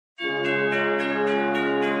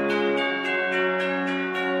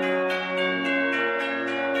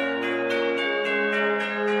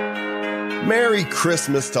Merry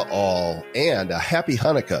Christmas to all, and a Happy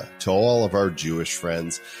Hanukkah to all of our Jewish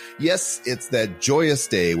friends. Yes, it's that joyous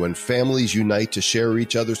day when families unite to share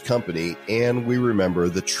each other's company, and we remember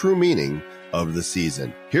the true meaning of the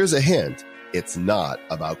season. Here's a hint. It's not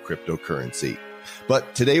about cryptocurrency.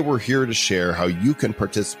 But today we're here to share how you can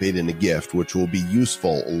participate in a gift which will be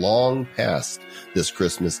useful long past this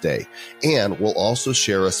Christmas day. And we'll also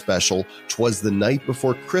share a special "'Twas the Night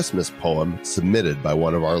Before Christmas" poem submitted by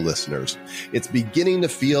one of our listeners. It's beginning to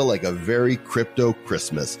feel like a very crypto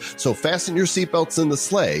Christmas. So fasten your seatbelts in the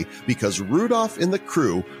sleigh because Rudolph and the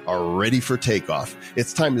crew are ready for takeoff.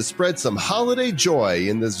 It's time to spread some holiday joy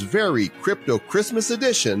in this very crypto Christmas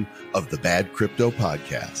edition of the Bad Crypto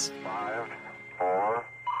Podcast.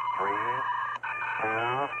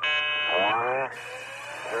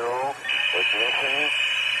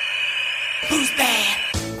 Who's bad?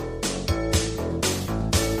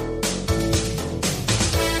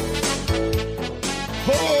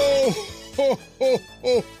 Ho, ho, ho,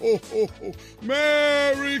 ho, ho, ho, ho.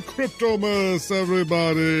 Merry Cryptomas,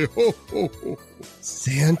 everybody. Ho, ho, ho.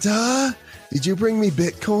 Santa, did you bring me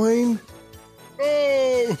Bitcoin?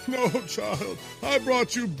 Oh, no, child. I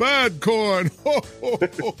brought you bad coin. Ho, ho,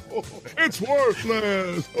 ho, ho. It's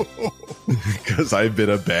worthless. Ho, ho, ho. Because I've been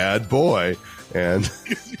a bad boy, and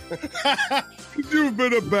you've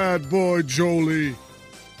been a bad boy, Jolie.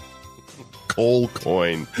 coal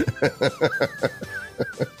coin.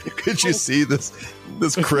 Could you see this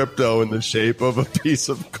crypto in the shape of a piece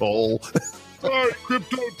of coal? Sorry,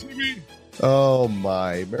 Crypto TV. Oh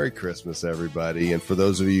my, Merry Christmas, everybody. And for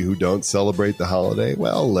those of you who don't celebrate the holiday,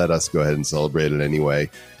 well, let us go ahead and celebrate it anyway.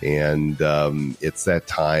 And it's that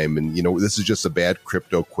time. And, you know, this is just a bad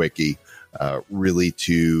crypto quickie, really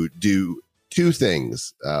to do two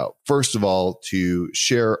things. First of all, to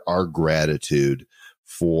share our gratitude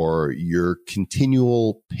for your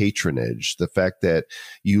continual patronage, the fact that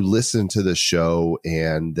you listen to the show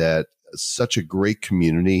and that such a great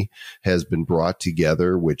community has been brought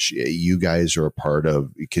together, which you guys are a part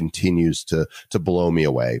of. It continues to blow me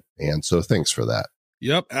away. And so thanks for that.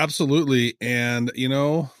 Yep, absolutely. And, you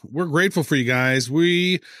know, we're grateful for you guys.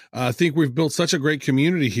 We think we've built such a great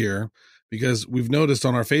community here because we've noticed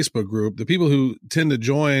on our Facebook group, the people who tend to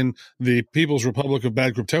join the People's Republic of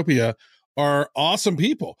Bad Cryptopia are awesome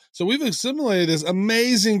people. So we've assimilated this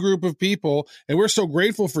amazing group of people, and we're so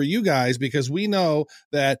grateful for you guys because we know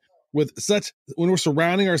that when we're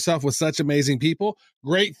surrounding ourselves with such amazing people,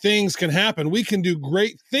 great things can happen. We can do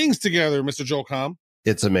great things together, Mr. Joel Com.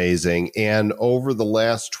 It's amazing. And over the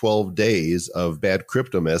last 12 days of Bad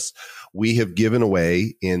Cryptomas, we have given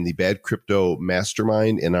away in the Bad Crypto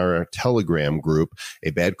Mastermind in our Telegram group,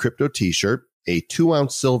 a Bad Crypto t-shirt, a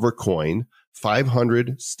 2-ounce silver coin,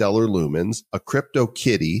 500 stellar lumens, a crypto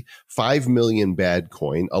kitty, 5 million bad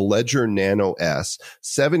coin, a Ledger Nano S,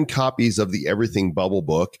 7 copies of the Everything Bubble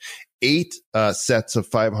book, 8 sets of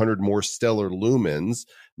 500 more stellar lumens,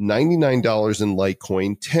 $99 in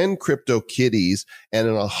Litecoin, 10 crypto kitties, and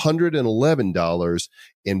 $111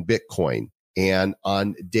 in Bitcoin. And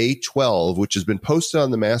on day 12, which has been posted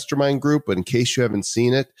on the mastermind group, but in case you haven't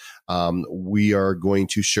seen it, we are going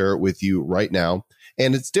to share it with you right now.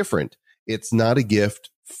 And it's different. It's not a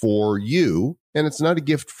gift for you, and it's not a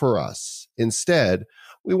gift for us. Instead,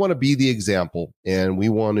 we want to be the example, and we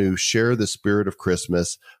want to share the spirit of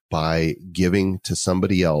Christmas by giving to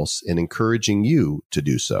somebody else and encouraging you to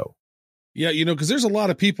do so. Yeah, you know, because there's a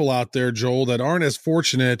lot of people out there, Joel, that aren't as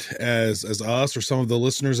fortunate as us or some of the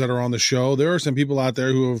listeners that are on the show. There are some people out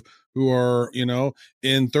there who are, you know,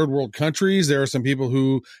 in third world countries. There are some people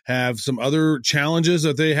who have some other challenges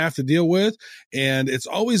that they have to deal with. And it's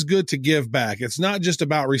always good to give back. It's not just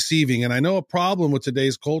about receiving. And I know a problem with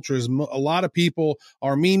today's culture is a lot of people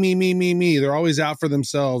are me, me, me, me, me. They're always out for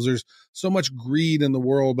themselves. There's so much greed in the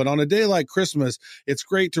world. But on a day like Christmas, it's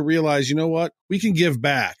great to realize, you know what, we can give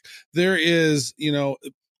back. There is, you know,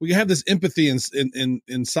 we have this empathy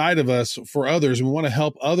inside of us for others, and we want to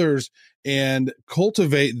help others and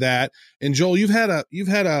cultivate that. And Joel, you've had a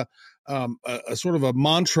sort of a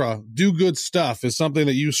mantra: do good stuff is something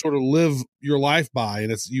that you sort of live your life by,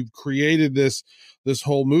 and you've created this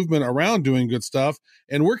whole movement around doing good stuff.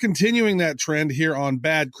 And we're continuing that trend here on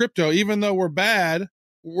Bad Crypto. Even though we're bad,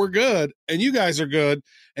 we're good, and you guys are good,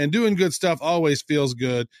 and doing good stuff always feels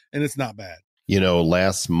good, and it's not bad. You know,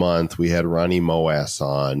 last month we had Ronnie Moas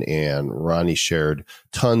on, and Ronnie shared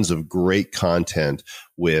tons of great content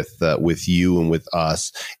with you and with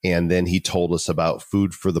us. And then he told us about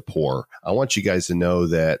Food for the Poor. I want you guys to know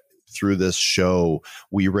that through this show,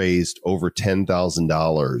 we raised over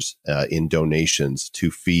 $10,000 in donations to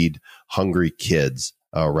feed hungry kids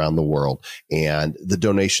around the world, and the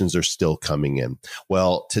donations are still coming in.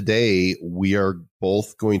 Well, today we are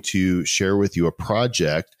both going to share with you a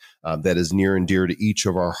project that is near and dear to each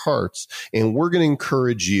of our hearts, and we're going to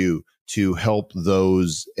encourage you to help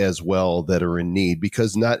those as well that are in need,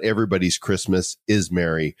 because not everybody's Christmas is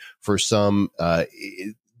merry. For some,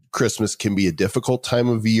 Christmas can be a difficult time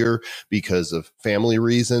of year because of family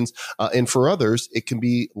reasons. And for others, it can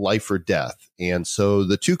be life or death. And so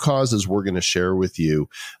the two causes we're going to share with you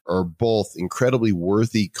are both incredibly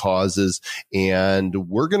worthy causes. And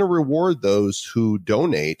we're going to reward those who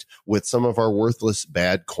donate with some of our worthless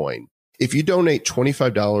bad coin. If you donate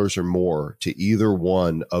 $25 or more to either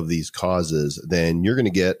one of these causes, then you're going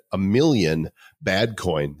to get 1,000,000 bad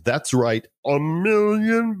coin. That's right,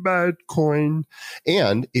 1,000,000 bad coin.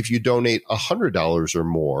 And if you donate $100 or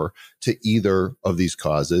more to either of these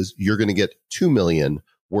causes, you're going to get 2,000,000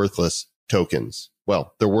 worthless tokens.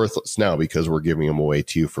 Well, they're worthless now because we're giving them away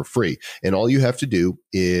to you for free. And all you have to do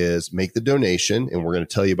is make the donation, and we're going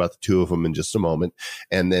to tell you about the two of them in just a moment,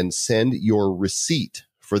 and then send your receipt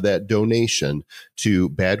for that donation to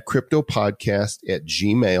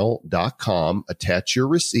badcryptopodcast@gmail.com. Attach your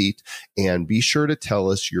receipt and be sure to tell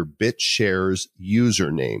us your BitShares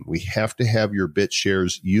username. We have to have your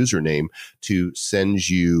BitShares username to send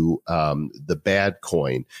you the bad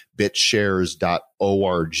coin.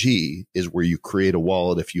 BitShares.org is where you create a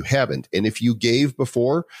wallet if you haven't. And if you gave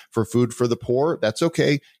before for Food for the Poor, that's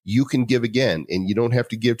okay. You can give again, and you don't have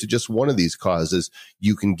to give to just one of these causes.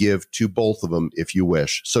 You can give to both of them if you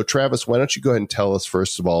wish. So Travis, why don't you go ahead and tell us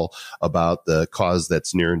first of all about the cause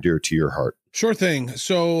that's near and dear to your heart? Sure thing.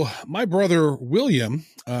 So my brother, William,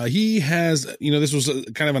 he has, this was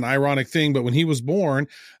kind of an ironic thing, but when he was born,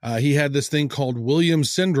 he had this thing called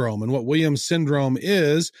Williams syndrome. And what Williams syndrome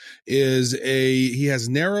is he has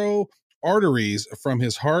narrow arteries from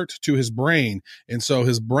his heart to his brain. And so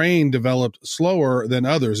his brain developed slower than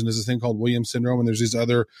others. And there's this thing called Williams syndrome. And there's these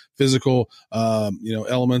other physical,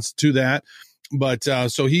 elements to that. But,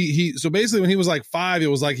 so basically when he was like 5, it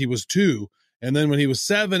was like he was 2. And then when he was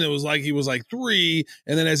 7, it was like he was like 3.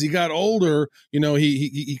 And then as he got older,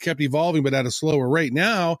 he kept evolving, but at a slower rate.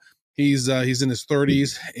 Now he's in his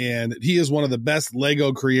 30s, and he is one of the best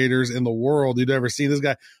Lego creators in the world you'd ever seen. This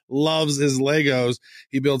guy loves his Legos.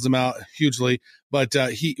 He builds them out hugely. But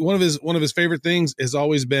one of his favorite things has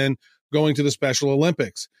always been going to the Special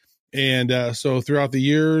Olympics. And so throughout the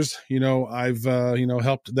years, I've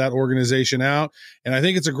helped that organization out, and I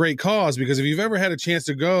think it's a great cause, because if you've ever had a chance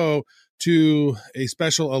to go to a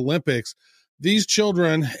Special Olympics, these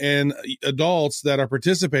children and adults that are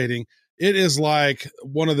participating, it is like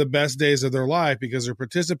one of the best days of their life, because they're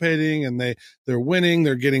participating and they're winning,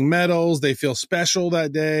 they're getting medals, they feel special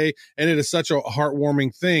that day, and it is such a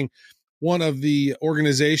heartwarming thing. One of the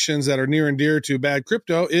organizations that are near and dear to Bad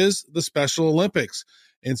Crypto is the Special Olympics.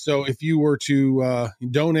 And so if you were to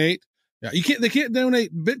donate, they can't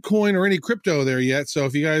donate Bitcoin or any crypto there yet. So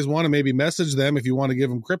if you guys want to maybe message them, if you want to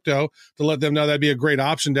give them crypto to let them know, that'd be a great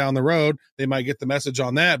option down the road. They might get the message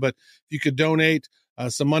on that. But if you could donate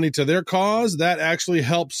some money to their cause, that actually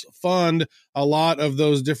helps fund a lot of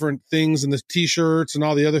those different things, and the T-shirts and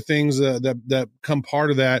all the other things that come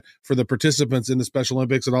part of that for the participants in the Special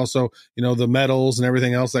Olympics, and also, the medals and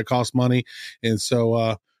everything else that costs money. And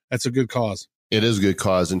so that's a good cause. It is a good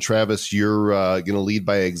cause. And Travis, you're going to lead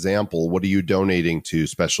by example. What are you donating to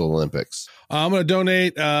Special Olympics? I'm going to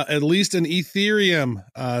donate at least an Ethereum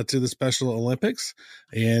to the Special Olympics,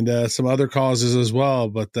 and some other causes as well.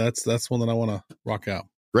 But that's one that I want to rock out.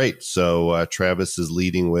 Great. So Travis is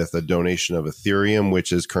leading with a donation of Ethereum,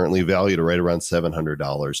 which is currently valued at right around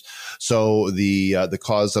 $700. So the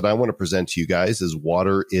cause that I want to present to you guys is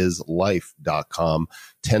waterislife.com.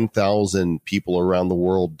 10,000 people around the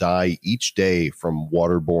world die each day from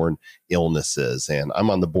waterborne illnesses. And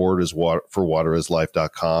I'm on the board for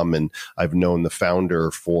waterislife.com. And I've known the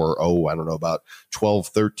founder for, about 12,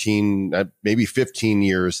 13, maybe 15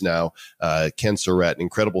 years now. Ken Surratt, an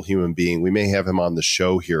incredible human being. We may have him on the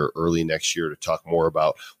show here early next year to talk more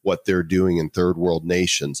about what they're doing in third world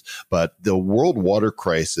nations. But the world water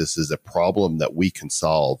crisis is a problem that we can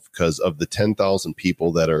solve, because of the 10,000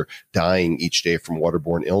 people that are dying each day from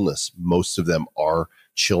waterborne illness. Most of them are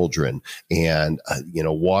children. And,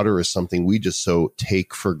 water is something we just so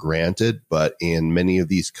take for granted. But in many of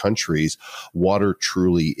these countries, water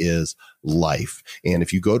truly is life. And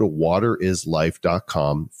if you go to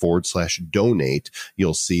waterislife.com/donate,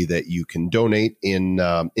 you'll see that you can donate in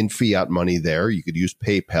fiat money there. You could use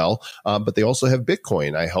PayPal, but they also have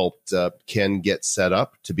Bitcoin. I helped Ken get set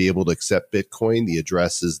up to be able to accept Bitcoin. The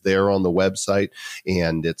address is there on the website,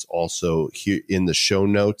 and it's also here in the show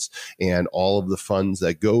notes. And all of the funds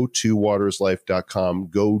that go to waterislife.com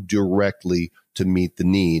go directly to meet the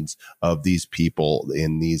needs of these people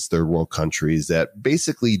in these third world countries that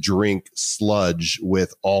basically drink sludge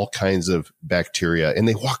with all kinds of bacteria, and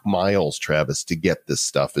they walk miles, Travis, to get this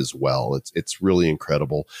stuff as well. It's really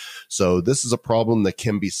incredible. So this is a problem that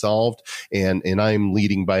can be solved, and I'm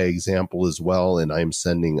leading by example as well, and I'm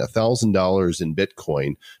sending $1,000 in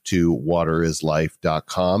Bitcoin to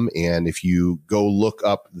waterislife.com, and if you go look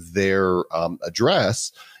up their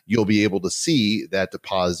address, you'll be able to see that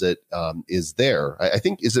deposit is there. I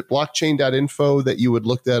think, is it blockchain.info that you would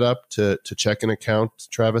look that up to check an account,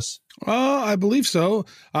 Travis? I believe so.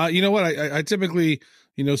 You know what? I typically,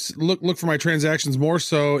 look for my transactions more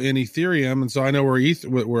so in Ethereum. And so I know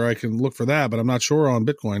where I can look for that, but I'm not sure on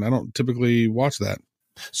Bitcoin. I don't typically watch that.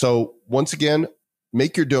 So once again,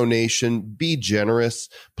 make your donation, be generous,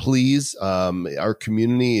 please. Our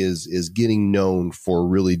community is getting known for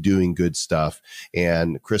really doing good stuff,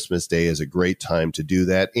 and Christmas Day is a great time to do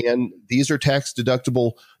that. And these are tax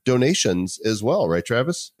deductible donations as well, right,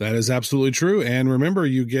 Travis? That is absolutely true. And remember,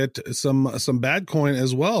 you get some bad coin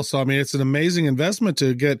as well. So, I mean, it's an amazing investment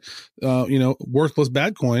to get, worthless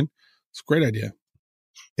bad coin. It's a great idea.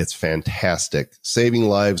 It's fantastic. Saving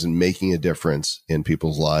lives and making a difference in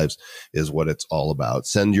people's lives is what it's all about.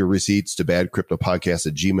 Send your receipts to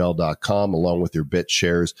badcryptopodcast@gmail.com along with your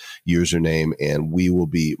BitShares username, and we will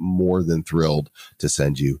be more than thrilled to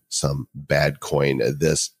send you some bad coin,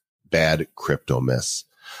 this bad crypto miss.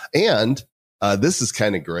 And this is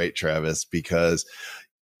kind of great, Travis, because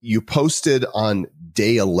you posted on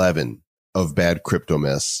day 11 of Bad Crypto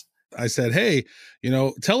Miss. I said, hey,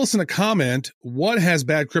 tell us in a comment, what has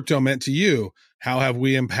bad crypto meant to you? How have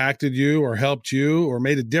we impacted you or helped you or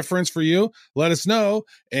made a difference for you? Let us know.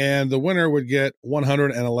 And the winner would get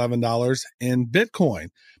 $111 in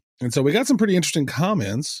Bitcoin. And so we got some pretty interesting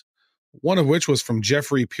comments, one of which was from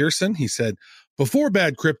Jeffrey Pearson. He said, before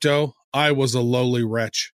bad crypto, I was a lowly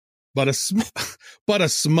wretch, but a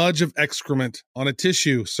smudge of excrement on a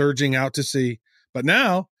tissue surging out to sea. But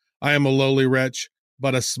now I am a lowly wretch,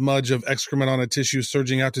 but a smudge of excrement on a tissue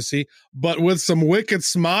surging out to sea, but with some wicked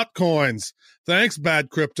smart coins. Thanks, bad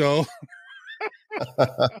crypto.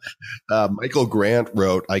 Michael Grant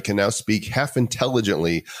wrote, I can now speak half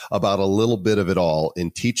intelligently about a little bit of it all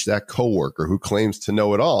and teach that coworker who claims to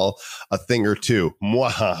know it all a thing or two.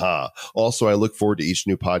 Mwahaha. Also, I look forward to each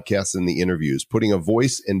new podcast and the interviews. Putting a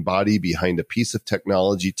voice and body behind a piece of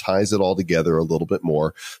technology ties it all together a little bit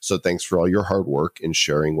more. So thanks for all your hard work and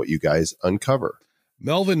sharing what you guys uncover.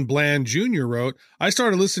 Melvin Bland Jr. wrote, I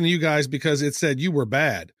started listening to you guys because it said you were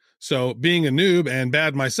bad. So being a noob and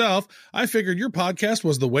bad myself, I figured your podcast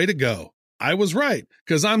was the way to go. I was right,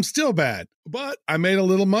 because I'm still bad, but I made a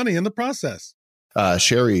little money in the process.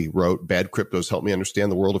 Sherry wrote, bad cryptos helped me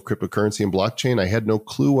understand the world of cryptocurrency and blockchain. I had no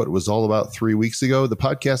clue what it was all about 3 weeks ago. The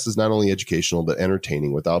podcast is not only educational, but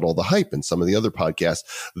entertaining without all the hype and some of the other podcasts.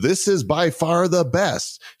 This is by far the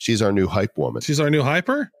best. She's our new hype woman. She's our new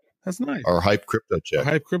hyper? That's nice. Our hype crypto chick.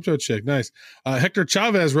 Hype crypto chick. Nice. Hector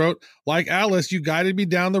Chavez wrote, like Alice, you guided me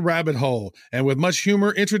down the rabbit hole and with much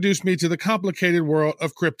humor introduced me to the complicated world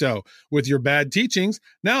of crypto. With your bad teachings,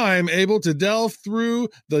 now I am able to delve through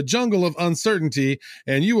the jungle of uncertainty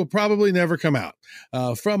and you will probably never come out.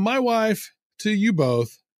 From my wife to you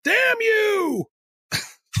both, damn you!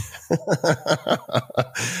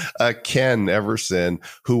 Ken Everson,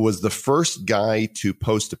 who was the first guy to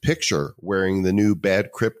post a picture wearing the new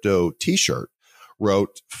Bad Crypto t-shirt,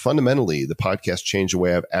 wrote, fundamentally, the podcast changed the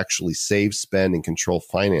way I've actually saved, spend, and control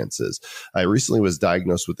finances. I recently was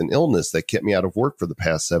diagnosed with an illness that kept me out of work for the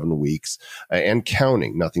past 7 weeks and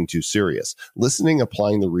counting, nothing too serious. Listening,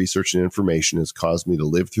 applying the research and information has caused me to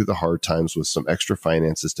live through the hard times with some extra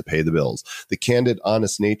finances to pay the bills. The candid,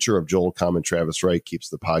 honest nature of Joel Comm and Travis Wright keeps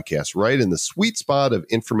the podcast right in the sweet spot of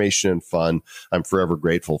information and fun. I'm forever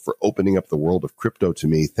grateful for opening up the world of crypto to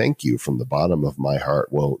me. Thank you from the bottom of my heart.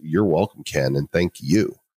 Well, you're welcome, Ken, and thank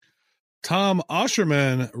you. Tom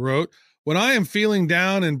Osherman wrote, when I am feeling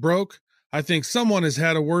down and broke, I think someone has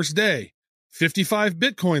had a worse day. 55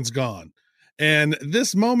 Bitcoins gone. And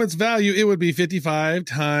this moment's value, it would be 55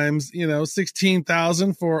 times,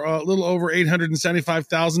 16,000 for a little over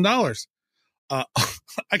 $875,000. I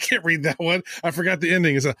can't read that one. I forgot the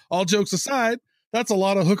ending. It's all jokes aside, that's a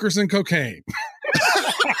lot of hookers and cocaine.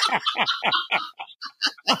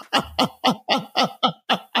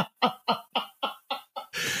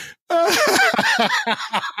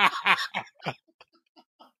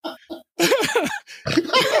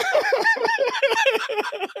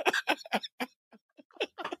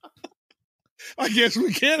 I guess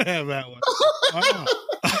we can have that one. Wow.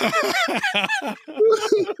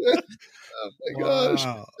 Oh my gosh.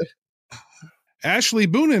 Wow. Ashley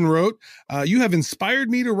Boonin wrote, you have inspired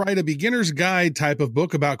me to write a beginner's guide type of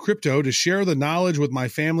book about crypto to share the knowledge with my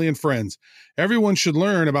family and friends. Everyone should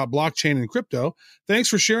learn about blockchain and crypto. Thanks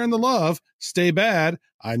for sharing the love. Stay bad.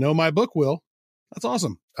 I know my book will. That's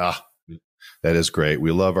awesome. That is great.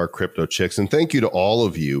 We love our crypto chicks. And thank you to all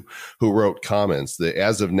of you who wrote comments.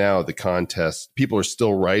 As of now, the contest, people are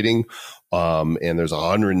still writing. And there's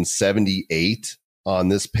 178 on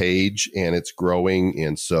this page, and it's growing.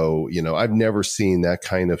 And so, I've never seen that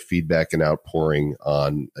kind of feedback and outpouring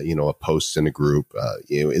on, a post in a group.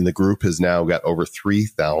 And the group has now got over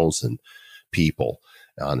 3,000 people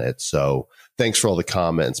on it. So thanks for all the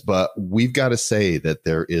comments. But we've got to say that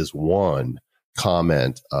there is one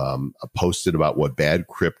comment posted about what bad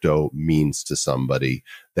crypto means to somebody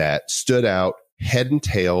that stood out head and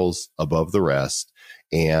tails above the rest.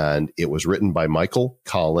 And it was written by Michael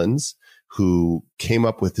Collins, who came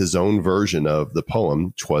up with his own version of the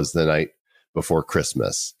poem, "'Twas the Night Before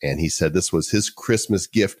Christmas." And he said this was his Christmas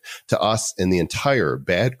gift to us and the entire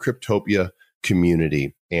Bad Cryptopia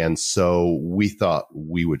community. And so we thought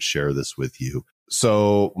we would share this with you.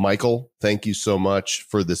 So, Michael, thank you so much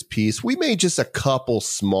for this piece. We made just a couple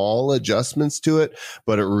small adjustments to it,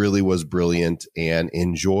 but it really was brilliant. And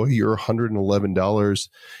enjoy your $111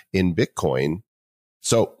 in Bitcoin.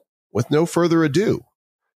 So, with no further ado,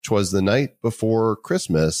 "'Twas the Night Before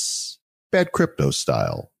Christmas, Bad Crypto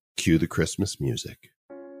style." Cue the Christmas music.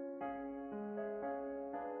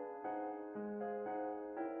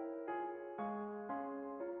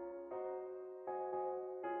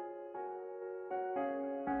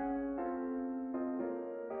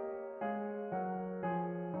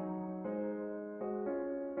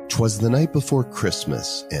 "'Twas the night before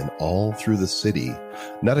Christmas, and all through the city,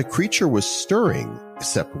 not a creature was stirring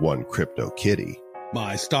except one crypto kitty.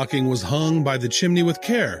 My stocking was hung by the chimney with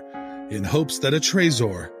care, in hopes that a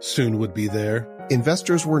Trezor soon would be there.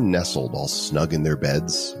 Investors were nestled all snug in their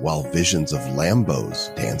beds, while visions of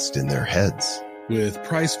Lambos danced in their heads. With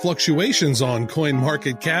price fluctuations on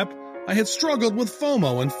CoinMarketCap, I had struggled with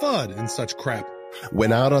FOMO and FUD and such crap.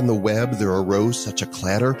 When out on the web there arose such a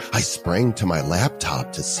clatter, I sprang to my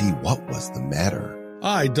laptop to see what was the matter.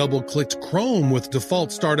 I double-clicked Chrome with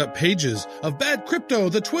default startup pages of Bad Crypto,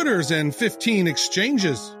 the Twitters, and 15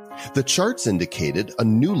 exchanges. The charts indicated a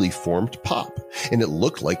newly formed pop, and it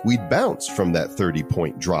looked like we'd bounced from that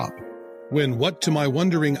 30-point drop. When what to my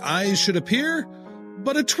wondering eyes should appear?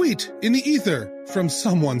 But a tweet in the ether from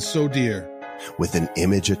someone so dear. With an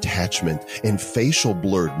image attachment and facial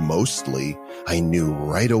blurred mostly, I knew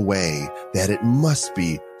right away that it must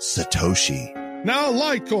be Satoshi. Now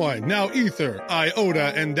Litecoin, now Ether,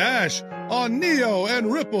 IOTA and Dash, on Neo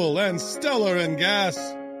and Ripple and Stellar and Gas.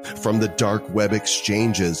 From the dark web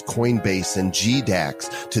exchanges, Coinbase and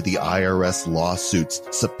GDAX, to the IRS lawsuits,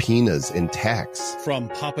 subpoenas, and tax. From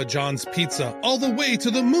Papa John's Pizza all the way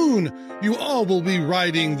to the moon, you all will be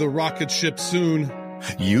riding the rocket ship soon.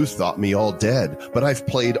 You thought me all dead, but I've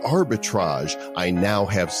played arbitrage. I now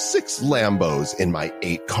have 6 Lambos in my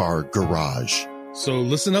 8-car garage. So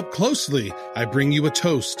listen up closely. I bring you a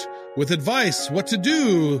toast with advice what to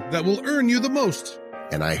do that will earn you the most.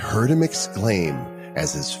 And I heard him exclaim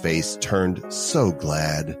as his face turned so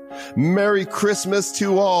glad, "Merry Christmas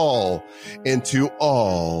to all, and to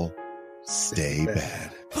all, stay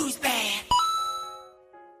bad." Who's bad?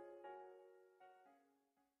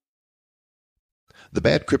 The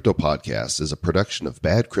Bad Crypto Podcast is a production of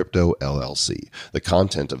Bad Crypto LLC. The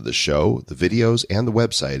content of the show, the videos, and the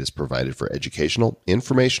website is provided for educational,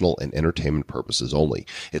 informational, and entertainment purposes only.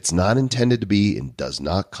 It's not intended to be and does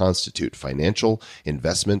not constitute financial,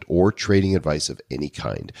 investment, or trading advice of any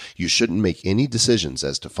kind. You shouldn't make any decisions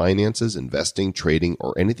as to finances, investing, trading,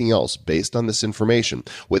 or anything else based on this information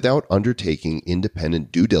without undertaking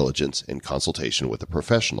independent due diligence and consultation with a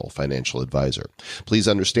professional financial advisor. Please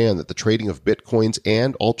understand that the trading of Bitcoins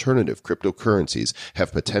and alternative cryptocurrencies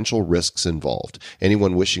have potential risks involved.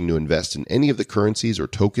 Anyone wishing to invest in any of the currencies or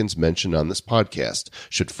tokens mentioned on this podcast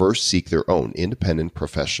should first seek their own independent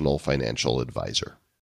professional financial advisor.